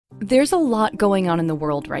There's a lot going on in the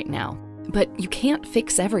world right now, but you can't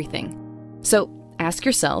fix everything. So ask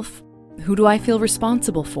yourself, who do I feel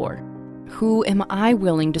responsible for? Who am I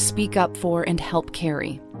willing to speak up for and help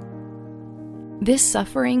carry? This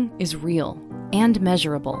suffering is real and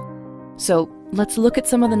measurable. So let's look at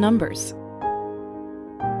some of the numbers.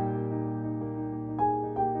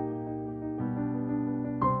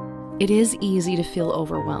 It is easy to feel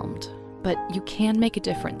overwhelmed, but you can make a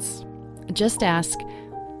difference. Just ask,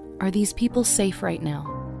 are these people safe right now?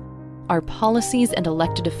 Are policies and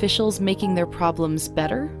elected officials making their problems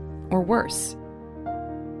better or worse?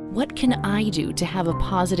 What can I do to have a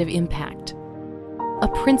positive impact?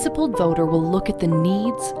 A principled voter will look at the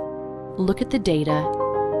needs, look at the data,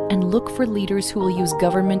 and look for leaders who will use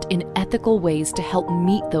government in ethical ways to help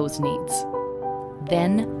meet those needs.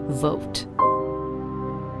 Then vote.